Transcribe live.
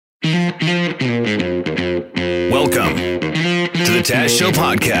Welcome to the Taz Show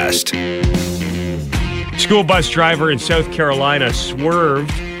podcast. School bus driver in South Carolina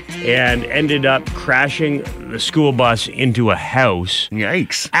swerved and ended up crashing the school bus into a house.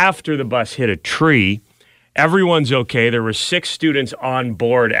 Yikes. After the bus hit a tree. Everyone's okay. There were 6 students on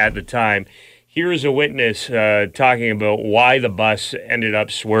board at the time. Here's a witness talking about why the bus ended up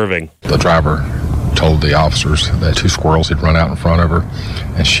swerving. The driver told the officers that 2 squirrels had run out in front of her,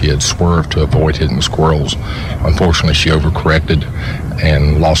 and she had swerved to avoid hitting the squirrels. Unfortunately, she overcorrected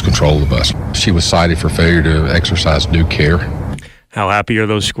and lost control of the bus. She was cited for failure to exercise due care. How happy are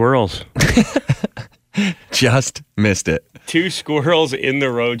those squirrels? Just missed it. 2 squirrels in the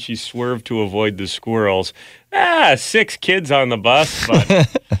road. She swerved to avoid the squirrels. 6 kids on the bus, but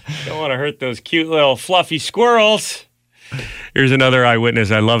don't want to hurt those cute little fluffy squirrels. Here's another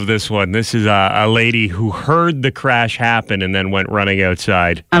eyewitness. I love this one. This is a lady who heard the crash happen and then went running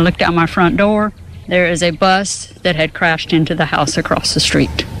outside. I looked out my front door. There is a bus that had crashed into the house across the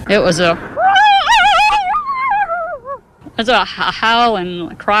street. It was a howl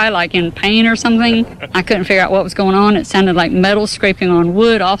and cry like in pain or something. I couldn't figure out what was going on. It sounded like metal scraping on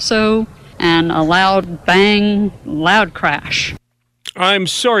wood also, and a loud bang, loud crash. I'm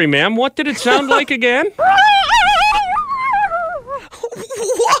sorry, ma'am. What did it sound like again?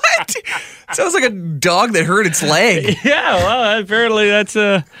 What? Sounds like a dog that hurt its leg. Yeah, well, apparently that's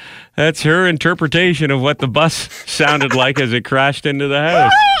her interpretation of what the bus sounded like as it crashed into the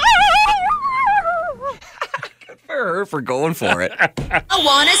house. Good for her for going for it. I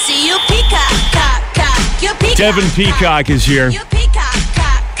want to see you peacock, cock, cock. You peacock, Devin Peacock is here. You peacock,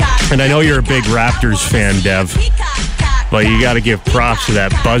 cock, cock. And I know you're a big Raptors fan, Dev. But you got to give props to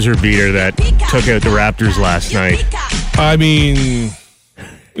that buzzer beater that took out the Raptors last night. I mean,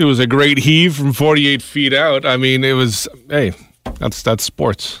 it was a great heave from 48 feet out. I mean, it was, hey, that's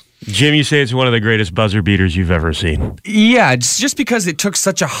sports. Jim, you say it's one of the greatest buzzer beaters you've ever seen. Yeah, it's just because it took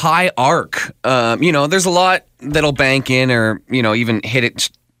such a high arc. There's a lot that'll bank in or, even hit it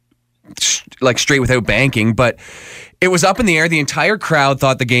like straight without banking. But it was up in the air. The entire crowd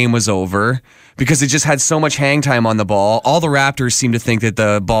thought the game was over because it just had so much hang time on the ball. All the Raptors seemed to think that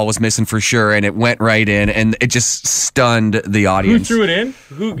the ball was missing for sure, and it went right in, and it just stunned the audience. Who threw it in?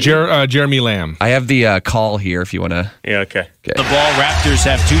 Jeremy Lamb. I have the call here if you want to. Yeah, okay. The ball, Raptors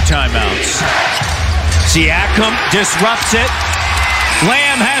have 2 timeouts. Siakam disrupts it.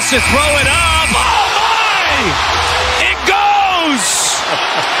 Lamb has to throw it up. Oh, my! It goes!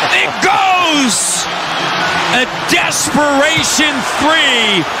 It goes! A desperation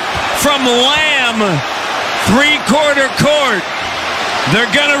 3 from Lamb. 3-quarter court. They're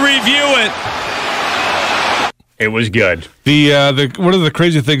going to review it. It was good. The one of the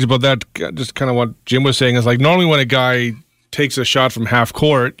crazy things about that, just kind of what Jim was saying, is like normally when a guy takes a shot from half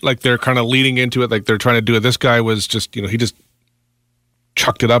court, like they're kind of leading into it, like they're trying to do it. This guy was just, he just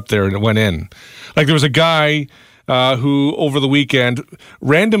chucked it up there and it went in. Like there was a guy who over the weekend,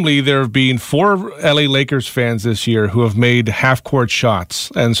 randomly there have been 4 LA Lakers fans this year who have made half-court shots,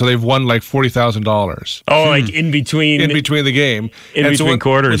 and so they've won like $40,000. Oh, like in between the game.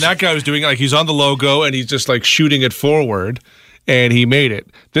 Quarters. When that guy was doing it, like he's on the logo and he's just like shooting it forward, and he made it.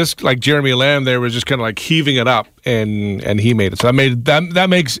 This, like Jeremy Lamb there, was just kind of like heaving it up, and he made it. So that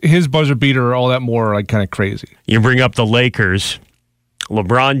makes his buzzer beater all that more like kind of crazy. You bring up the Lakers.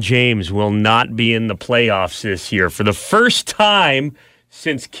 LeBron James will not be in the playoffs this year for the first time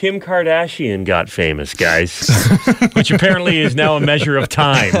since Kim Kardashian got famous, guys, which apparently is now a measure of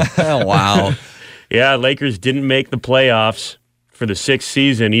time. Oh, wow. Yeah, Lakers didn't make the playoffs for the 6th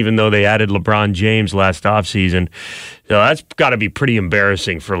season, even though they added LeBron James last offseason. So that's got to be pretty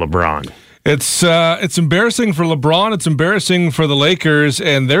embarrassing for LeBron. It's embarrassing for LeBron. It's embarrassing for the Lakers,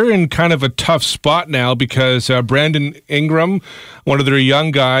 and they're in kind of a tough spot now because Brandon Ingram, one of their young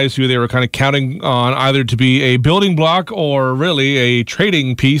guys who they were kind of counting on either to be a building block or really a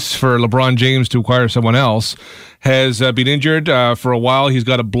trading piece for LeBron James to acquire someone else, has been injured for a while. He's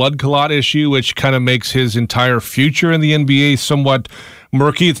got a blood clot issue, which kind of makes his entire future in the NBA somewhat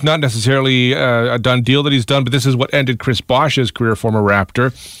murky. It's not necessarily a done deal that he's done, but this is what ended Chris Bosh's career, former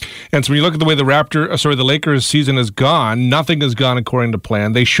Raptor. And so when you look at the way the Lakers season has gone, nothing has gone according to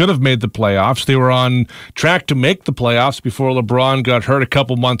plan. They should have made the playoffs. They were on track to make the playoffs before LeBron got hurt a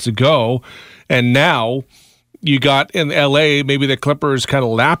couple months ago. And now you got in LA, maybe the Clippers kind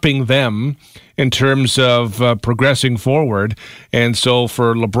of lapping them in terms of progressing forward. And so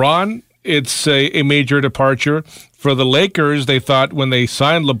for LeBron, it's a major departure. For the Lakers, they thought when they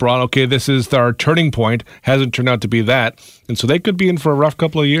signed LeBron, okay, this is our turning point. Hasn't turned out to be that. And so they could be in for a rough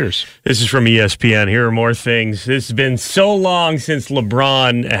couple of years. This is from ESPN. Here are more things. It's been so long since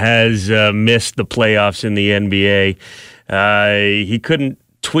LeBron has missed the playoffs in the NBA. He couldn't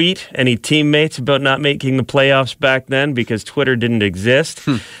tweet any teammates about not making the playoffs back then because Twitter didn't exist.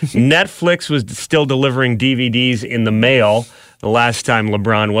 Netflix was still delivering DVDs in the mail the last time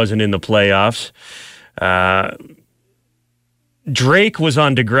LeBron wasn't in the playoffs. Drake was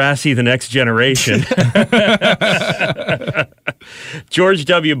on Degrassi, The Next Generation. George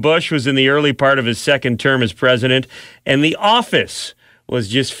W. Bush was in the early part of his second term as president, and The Office was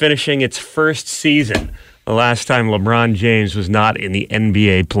just finishing its first season the last time LeBron James was not in the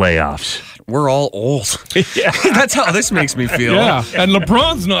NBA playoffs. We're all old. Yeah. That's how this makes me feel. Yeah, and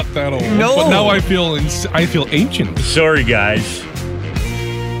LeBron's not that old. No. But now I feel ancient. Sorry, guys.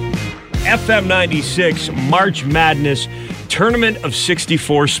 FM 96 March Madness Tournament of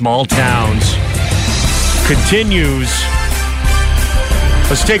 64 Small Towns continues.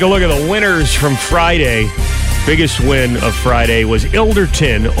 Let's take a look at the winners from Friday. Biggest win of Friday was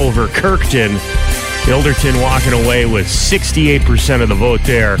Ilderton over Kirkton. Ilderton walking away with 68% of the vote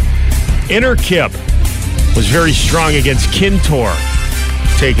there. Innerkip was very strong against Kintor,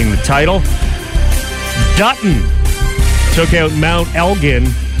 taking the title. Dutton took out Mount Elgin,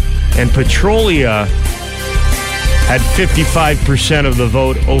 and Petrolia had 55% of the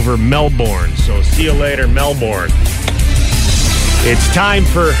vote over Melbourne. So see you later, Melbourne. It's time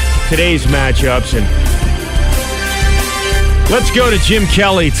for today's matchups, and let's go to Jim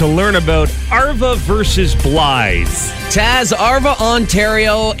Kelly to learn about Arva versus Blythe. Taz, Arva,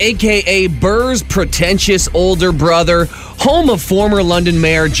 Ontario, a.k.a. Burr's pretentious older brother, home of former London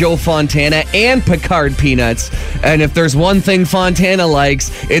Mayor Joe Fontana and Picard Peanuts. And if there's one thing Fontana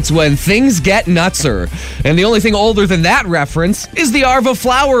likes, it's when things get nutser. And the only thing older than that reference is the Arva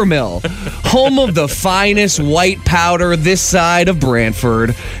Flour Mill, home of the finest white powder this side of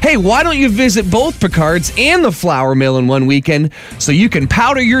Brantford. Hey, why don't you visit both Picard's and the Flour Mill in one weekend so you can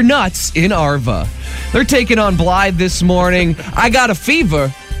powder your nuts in Arva? They're taking on Blythe this morning. I got a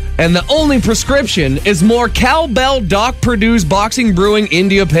fever, and the only prescription is more Cowbell Doc Purdue's Boxing Brewing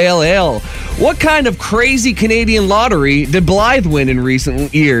India Pale Ale. What kind of crazy Canadian lottery did Blythe win in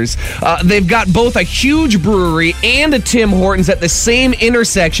recent years? They've got both a huge brewery and a Tim Hortons at the same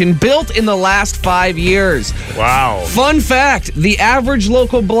intersection built in the last 5 years. Wow. Fun fact, the average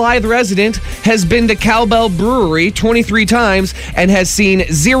local Blythe resident has been to Cowbell Brewery 23 times and has seen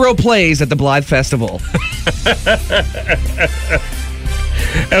 0 plays at the Blythe Festival.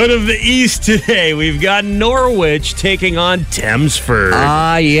 Out of the East today, we've got Norwich taking on Thamesford.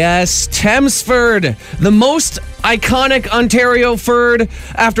 Ah, yes, Thamesford, the most iconic Ontario Ford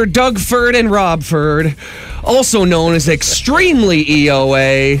after Doug Ford and Rob Ford, also known as extremely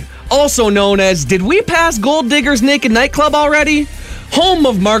EOA, also known as Did We Pass Gold Digger's Naked Nightclub already? Home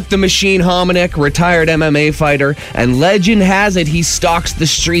of Mark the Machine Hominick, retired MMA fighter, and legend has it he stalks the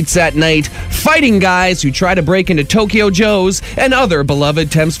streets at night, fighting guys who try to break into Tokyo Joe's and other beloved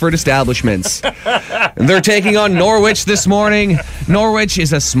Thamesford establishments. They're taking on Norwich this morning. Norwich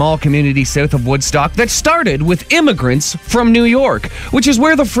is a small community south of Woodstock that started with immigrants from New York, which is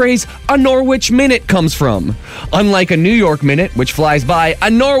where the phrase "a Norwich minute" comes from. Unlike a New York minute, which flies by, a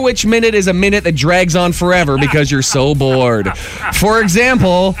Norwich minute is a minute that drags on forever because you're so bored. For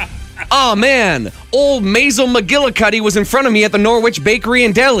example, oh man, old Maisel McGillicuddy was in front of me at the Norwich Bakery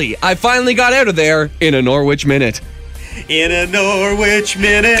and Deli. I finally got out of there in a Norwich minute. In a Norwich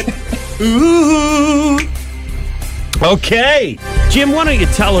minute. Ooh. Okay. Jim, why don't you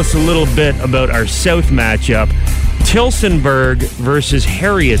tell us a little bit about our South matchup? Tillsonburg versus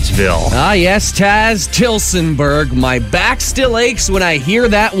Harrietsville. Ah, yes, Taz, Tillsonburg. My back still aches when I hear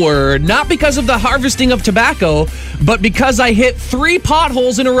that word. Not because of the harvesting of tobacco, but because I hit 3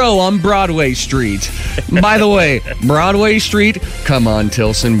 potholes in a row on Broadway Street. By the way, Broadway Street, come on,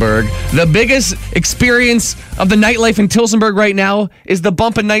 Tillsonburg. The biggest experience of the nightlife in Tillsonburg right now is the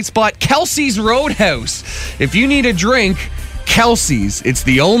bump and night spot, Kelsey's Roadhouse. If you need a drink, Kelsey's. It's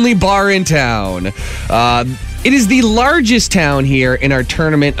the only bar in town. It is the largest town here in our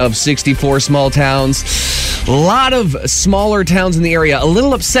tournament of 64 small towns. A lot of smaller towns in the area a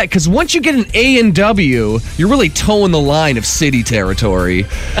little upset because once you get an A and W, you're really towing the line of city territory.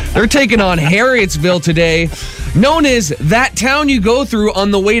 They're taking on Harrietsville today, known as that town you go through on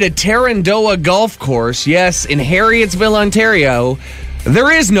the way to Tarandoa Golf Course. Yes, in Harrietsville, Ontario.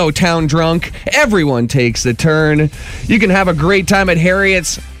 There is no town drunk. Everyone takes a turn. You can have a great time at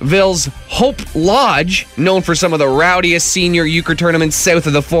Harrietsville's Hope Lodge, known for some of the rowdiest senior euchre tournaments south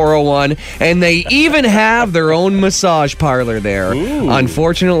of the 401, and they even have their own massage parlor there. Ooh.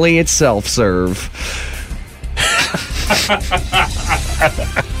 Unfortunately, it's self-serve.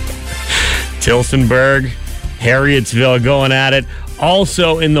 Tilsonburg, Harrietsville going at it.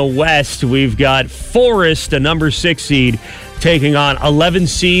 Also in the West, we've got Forest, a number 6 seed, taking on 11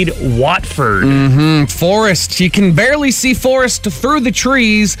 seed Watford. Forest. You can barely see Forest through the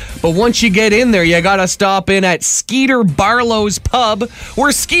trees, but once you get in there, you gotta stop in at Skeeter Barlow's Pub,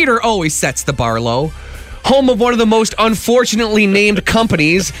 where Skeeter always sets the Barlow. Home of one of the most unfortunately named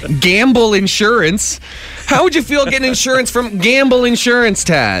companies, Gamble Insurance. How would you feel getting insurance from Gamble Insurance,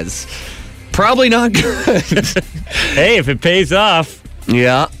 Taz? Probably not good. Hey, if it pays off.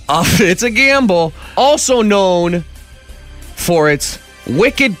 Yeah, it's a gamble. Also known for its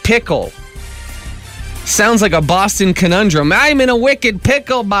Wicked Pickle. Sounds like a Boston conundrum. I'm in a wicked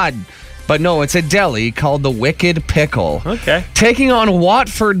pickle, bud. But no, it's a deli called the Wicked Pickle. Okay. Taking on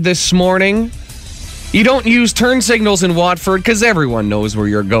Watford this morning. You don't use turn signals in Watford because everyone knows where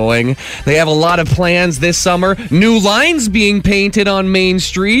you're going. They have a lot of plans this summer. New lines being painted on Main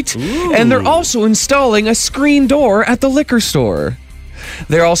Street. Ooh. And they're also installing a screen door at the liquor store.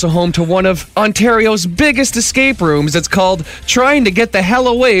 They're also home to one of Ontario's biggest escape rooms. It's called Trying to Get the Hell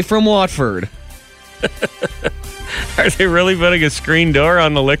Away from Watford. Are they really putting a screen door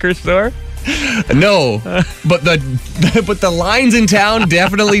on the liquor store? No, but the lines in town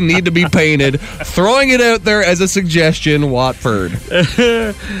definitely need to be painted. Throwing it out there as a suggestion, Watford.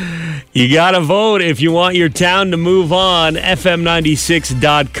 You got to vote if you want your town to move on.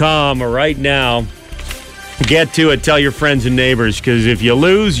 FM96.com right now. Get to it. Tell your friends and neighbors, because if you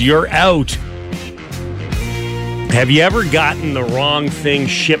lose, you're out. Have you ever gotten the wrong thing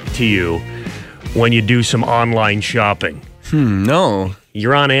shipped to you when you do some online shopping? No.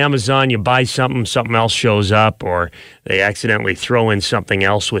 You're on Amazon, you buy something, something else shows up, or they accidentally throw in something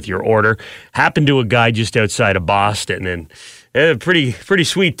else with your order. Happened to a guy just outside of Boston, and a pretty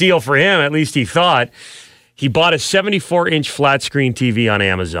sweet deal for him, at least he thought. He bought a 74-inch flat screen TV on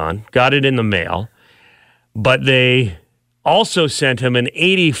Amazon, got it in the mail, but they also sent him an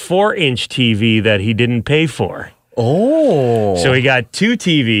 84-inch TV that he didn't pay for. Oh. So he got 2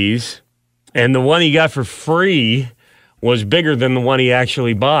 TVs, and the one he got for free was bigger than the one he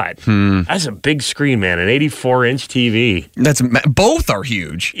actually bought. That's a big screen, man, an 84-inch TV. Both are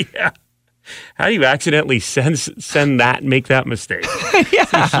huge. Yeah. How do you accidentally send that, make that mistake? Yeah.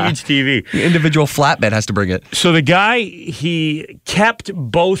 It's a huge TV. The individual flatbed has to bring it. So the guy, he kept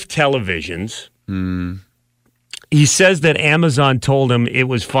both televisions. He says that Amazon told him it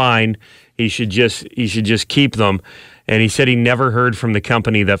was fine. He should just keep them. And he said he never heard from the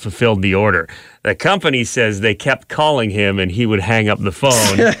company that fulfilled the order. The company says they kept calling him and he would hang up the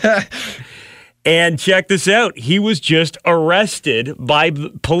phone. And check this out. He was just arrested by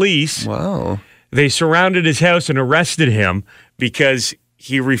police. Wow. They surrounded his house and arrested him because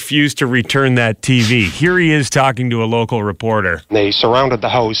he refused to return that TV. Here he is talking to a local reporter. They surrounded the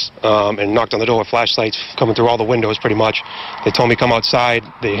house and knocked on the door with flashlights coming through all the windows pretty much. They told me to come outside.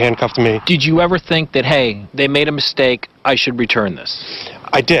 They handcuffed me. Did you ever think that, hey, they made a mistake, I should return this?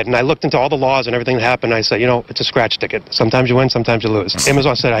 I did, and I looked into all the laws and everything that happened. I said, it's a scratch ticket. Sometimes you win, sometimes you lose.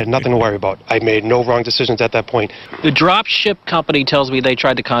 Amazon said I had nothing to worry about. I made no wrong decisions at that point. The drop ship company tells me they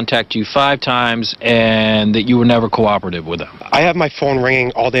tried to contact you 5 times and that you were never cooperative with them. I have my phone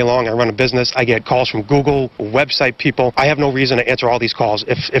ringing all day long. I run a business. I get calls from Google, website people. I have no reason to answer all these calls.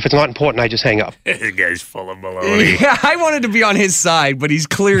 If it's not important, I just hang up. This guy's full of baloney. Yeah, I wanted to be on his side, but he's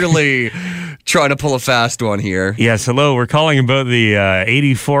clearly trying to pull a fast one here. Yes, hello. We're calling about the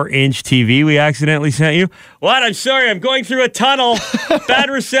 84-inch TV we accidentally sent you. What? I'm sorry. I'm going through a tunnel. Bad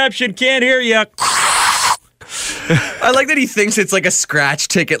reception. Can't hear you. I like that he thinks it's like a scratch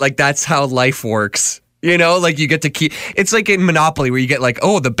ticket. Like that's how life works. Like you get to keep. It's like in Monopoly where you get like,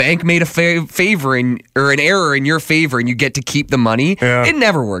 oh, the bank made a favor or an error in your favor, and you get to keep the money. Yeah. It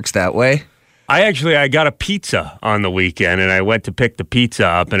never works that way. I got a pizza on the weekend, and I went to pick the pizza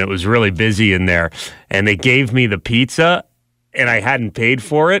up, and it was really busy in there. And they gave me the pizza, and I hadn't paid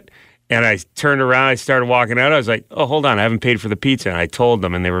for it. And I turned around, I started walking out. I was like, oh, hold on, I haven't paid for the pizza. And I told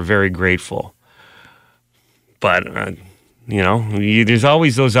them, and they were very grateful. But, there's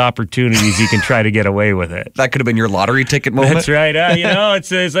always those opportunities you can try to get away with it. That could have been your lottery ticket moment. That's right.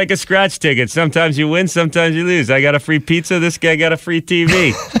 It's like a scratch ticket. Sometimes you win, sometimes you lose. I got a free pizza. This guy got a free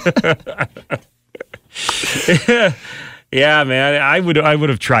TV. Yeah, man. I would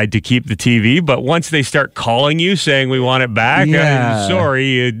have tried to keep the TV, but once they start calling you saying we want it back, Yeah. I'm sorry,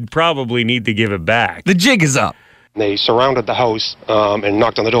 you'd probably need to give it back. The jig is up. They surrounded the house and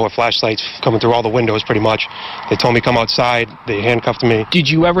knocked on the door with flashlights coming through all the windows pretty much. They told me come outside. They handcuffed me. Did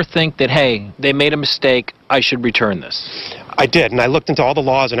you ever think that, hey, they made a mistake, I should return this? I did, and I looked into all the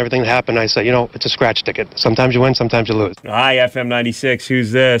laws and everything that happened. I said, it's a scratch ticket. Sometimes you win, sometimes you lose. Hi, FM 96.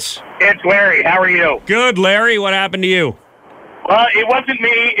 Who's this? It's Larry. How are you? Good, Larry. What happened to you? Well, it wasn't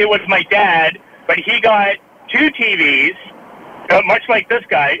me. It was my dad. But he got 2 TVs, much like this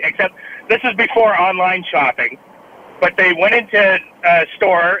guy, except this is before online shopping. But they went into a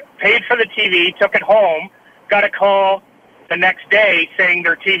store, paid for the TV, took it home, got a call the next day saying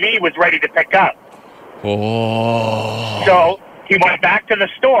their TV was ready to pick up. Oh. So he went back to the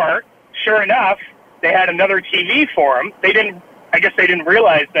store. Sure enough, they had another TV for him. I guess they didn't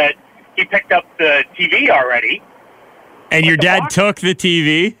realize that he picked up the TV already. And your dad took the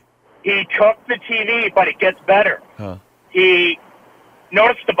TV? He took the TV, but it gets better. Huh. He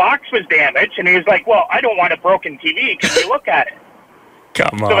noticed the box was damaged, and he was like, well, I don't want a broken TV. Can we look at it?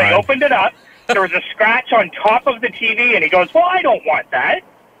 Come So they opened it up. There was a scratch on top of the TV, and he goes, well, I don't want that.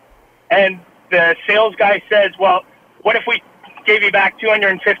 And the sales guy says, well, what if we gave you back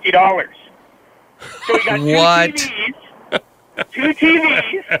 $250? So he got two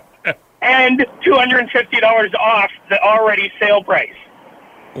TVs, and $250 off the already sale price.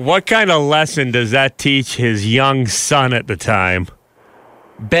 What kind of lesson does that teach his young son at the time?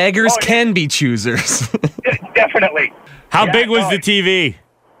 Beggars can be choosers. Definitely. How big was the TV?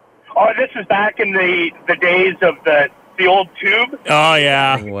 Oh, this is back in the days of the old tube. Oh,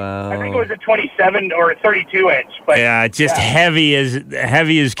 yeah. Wow. I think it was a 27 or a 32 inch. But yeah, just heavy as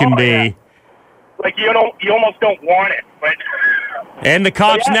can be. Yeah. Like you almost don't want it, but. And the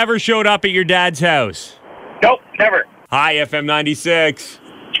cops never showed up at your dad's house. Nope, never. Hi, FM 96.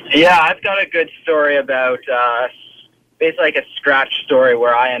 Yeah, I've got a good story about basically like a scratch story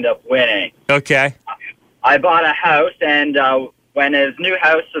where I end up winning. Okay. I bought a house, and when it's new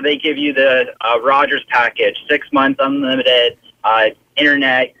house, so they give you the Rogers package, 6 months unlimited,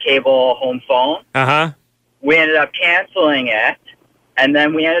 internet, cable, home phone. Uh-huh. We ended up canceling it, and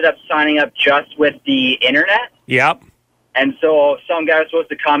then we ended up signing up just with the internet. Yep. And so some guy was supposed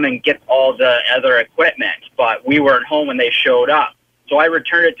to come and get all the other equipment, but we weren't home when they showed up. So I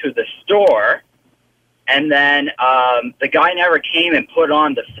returned it to the store, and then the guy never came and put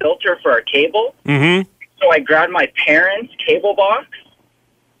on the filter for our cable. Mm-hmm. So I grabbed my parents' cable box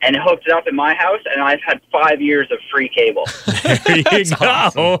and hooked it up in my house, and I've had 5 years of free cable. There you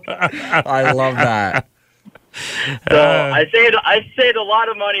go. I love that. So I saved a lot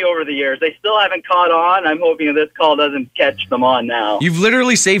of money over the years. They still haven't caught on. I'm hoping this call doesn't catch them on now. You've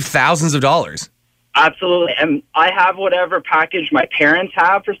literally saved thousands of dollars. Absolutely. And I have whatever package my parents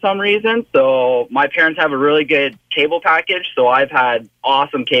have for some reason. So my parents have a really good cable package. So I've had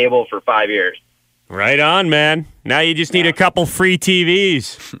awesome cable for 5 years. Right on, man. Now you just need a couple free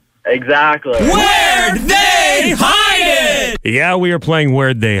TVs. Exactly. Where'd they hide it? Yeah, we are playing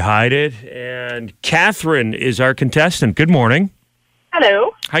Where'd They Hide It? And Catherine is our contestant. Good morning.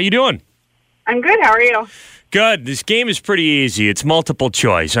 Hello. How you doing? I'm good. How are you? Good. This game is pretty easy. It's multiple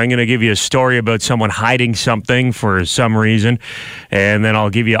choice. I'm going to give you a story about someone hiding something for some reason, and then I'll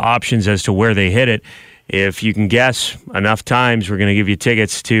give you options as to where they hid it. If you can guess enough times, we're going to give you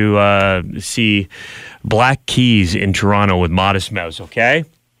tickets to see Black Keys in Toronto with Modest Mouse, okay?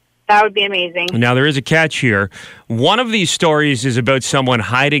 That would be amazing. Now, there is a catch here. One of these stories is about someone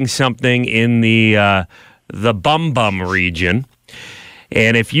hiding something in the Bum Bum region.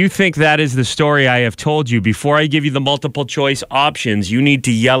 And if you think that is the story I have told you, before I give you the multiple choice options, you need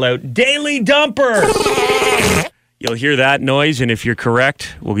to yell out, Daily Dumper! You'll hear that noise, and if you're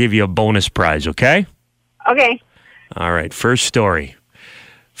correct, we'll give you a bonus prize, okay? Okay. All right, first story.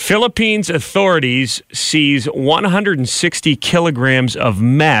 Philippines authorities seize 160 kilograms of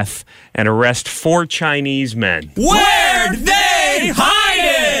meth and arrest 4 Chinese men. Where'd they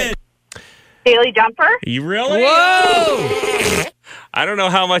hide it? Daily Dumper? You really? Whoa! I don't know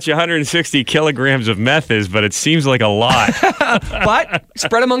how much 160 kilograms of meth is, but it seems like a lot. But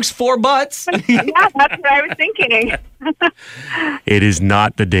spread amongst 4 butts. Yeah, that's what I was thinking. It is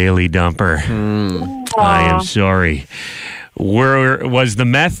not the Daily Dumper. I am sorry. Where was the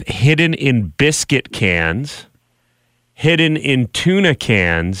meth hidden in biscuit cans, hidden in tuna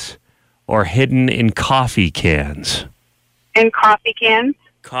cans, or hidden in coffee cans? In coffee cans?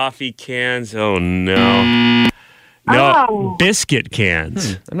 Coffee cans? Oh, no. No, Oh. biscuit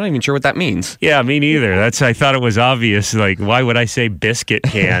cans. I'm not even sure what that means. Yeah, me neither. I thought it was obvious. Like, why would I say biscuit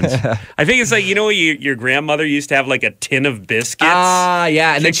cans? I think it's like, your grandmother used to have like a tin of biscuits.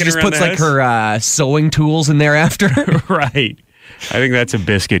 Yeah, and then she kicking just around puts the like house. her sewing tools in there after. Right. I think that's a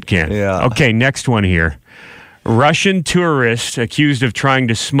biscuit can. Yeah. Okay, next one here. Russian tourist accused of trying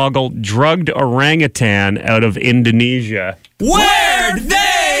to smuggle drugged orangutan out of Indonesia. Where'd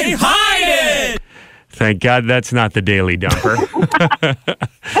they hide it? Thank God that's not the Daily Dumper.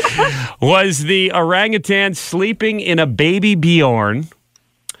 Was the orangutan sleeping in a baby Bjorn,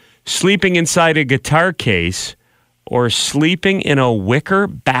 sleeping inside a guitar case, or sleeping in a wicker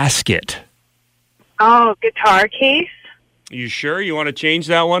basket? Oh, guitar case? You sure you want to change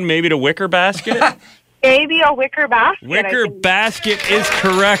that one maybe to wicker basket? Maybe a wicker basket. Wicker basket is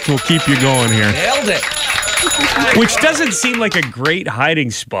correct. We'll keep you going here. Nailed it. Which doesn't seem like a great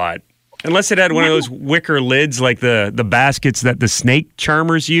hiding spot. Unless it had one of those wicker lids like the baskets that the snake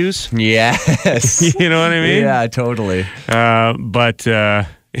charmers use. Yes. You know what I mean? Yeah, totally. But the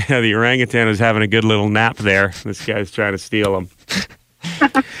orangutan was having a good little nap there. This guy's trying to steal him.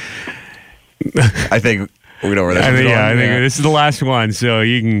 I think we know where that's I going. think this is the last one, so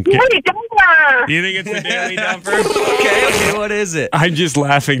you can get... Daily Dumper! You think it's the Daily Dumper? Okay, what is it? I'm just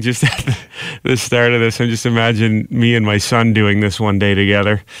laughing just at the start of this. I just imagine me and my son doing this one day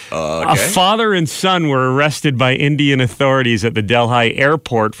together. A father and son were arrested by Indian authorities at the Delhi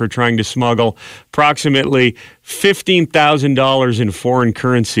airport for trying to smuggle approximately $15,000 in foreign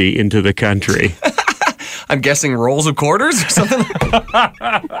currency into the country. I'm guessing rolls of quarters or something.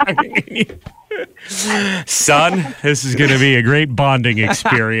 Son, this is going to be a great bonding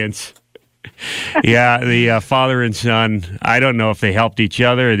experience. Yeah, the father and son, I don't know if they helped each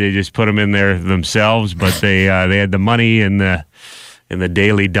other or they just put them in there themselves, but they had the money in the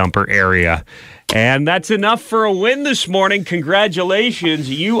Daily Dumper area. And that's enough for a win this morning. Congratulations.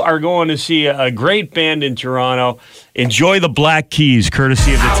 You are going to see a great band in Toronto. Enjoy the Black Keys,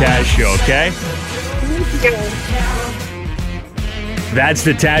 courtesy of the Taz Show, okay? That's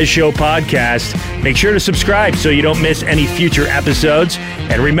the Taz Show podcast. Make sure to subscribe so you don't miss any future episodes.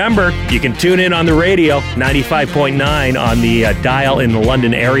 And remember, you can tune in on the radio, 95.9 on the dial in the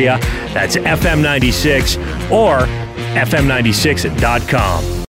London area. That's FM 96 or FM96.com.